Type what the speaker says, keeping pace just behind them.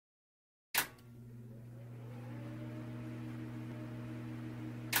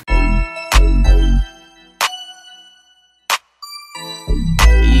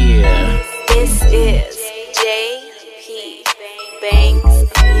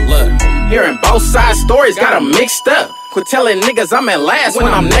Hearing both sides stories got them mixed up. Quit telling niggas I'm in last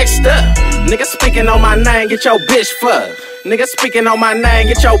when I'm next up. Niggas speaking on my name, get your bitch fucked. Niggas speaking on my name,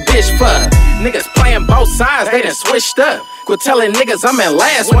 get your bitch fucked. Niggas playing both sides, they done switched up. Quit telling niggas I'm in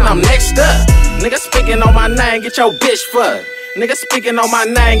last when I'm next up. Niggas speaking on my name, get your bitch fucked. Niggas speaking on my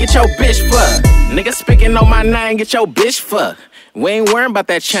name, get your bitch fucked. Niggas speaking on my name, get your bitch fucked. We ain't worrying about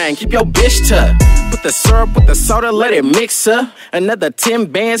that chain, keep your bitch tucked. Put the syrup with the soda, let it mix up. Another 10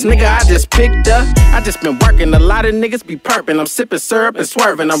 bands, nigga, I just picked up. I just been working, a lot of niggas be perping. I'm sipping syrup and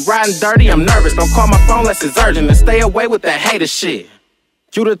swerving, I'm riding dirty, I'm nervous. Don't call my phone unless it's urgent, and stay away with that hater shit.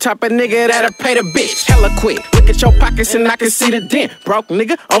 You the type of nigga that'll pay the bitch hella quick. Look at your pockets and I can see the dent. Broke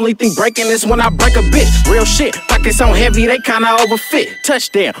nigga, only thing breaking is when I break a bitch. Real shit, pockets on heavy, they kinda overfit.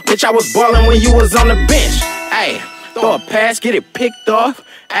 Touchdown, bitch, I was ballin' when you was on the bench. Ayy, throw a pass, get it picked off.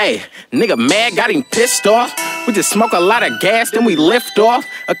 Ayy, nigga mad, got him pissed off. We just smoke a lot of gas, then we lift off.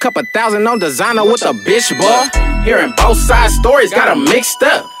 A couple thousand on designer with a bitch boy. Hearing both sides stories got them mixed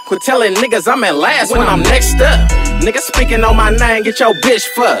up. Quit telling niggas I'm in last when I'm next up. Niggas speaking on my name, get your bitch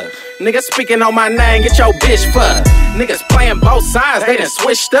fucked. Niggas speaking on my name, get your bitch fucked. Niggas playing both sides, they done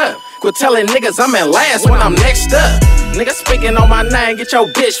switched up. Quit telling niggas I'm in last when I'm next up. Niggas speaking on my name, get your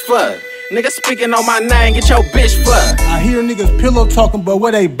bitch fucked. Niggas speaking on my name, get your bitch fucked. I hear niggas pillow talking, but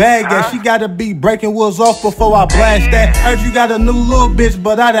where they bag at? She gotta be breaking wheels off before I blast that. Heard you got a new little bitch,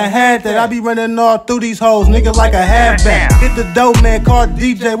 but I done had that. I be running all through these hoes, nigga, like a halfback. Hit the dope man, call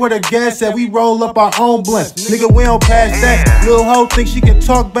DJ, where the gas at? We roll up our own blunts, nigga, we don't pass that. Little hoe think she can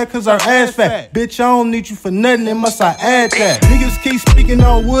talk back cause her ass fat. Bitch, I don't need you for nothing, and must I add that? Niggas keep speaking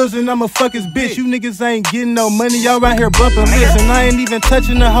on woods and I'ma fuck his bitch. You niggas ain't getting no money, y'all right here bumping lips. And I ain't even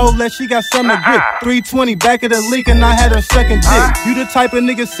touching the hoe that she got summer grip. 320 back of the leak and I had her second dick. You the type of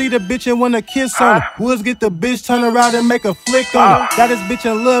nigga see the bitch and wanna kiss on her. Woods get the bitch, turn around and make a flick on her. Got this bitch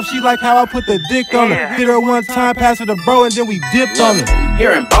in love, she like how I put the dick on her. Hit her one time, pass her the bro, and then we dipped on her.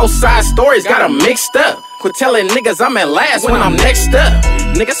 Hearing both sides stories got them mixed up. Quit telling niggas I'm in last when I'm next up.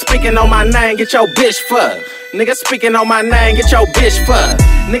 Niggas speaking on my name, get your bitch fucked. Niggas speaking on my name, get your bitch fucked.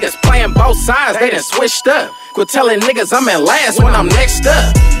 Niggas playing both sides, they done switched up. Quit telling niggas I'm in last when I'm next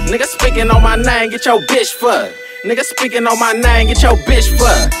up. Niggas speaking on my name, get your bitch fucked. Niggas speaking on my name, get your bitch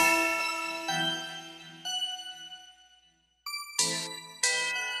fucked.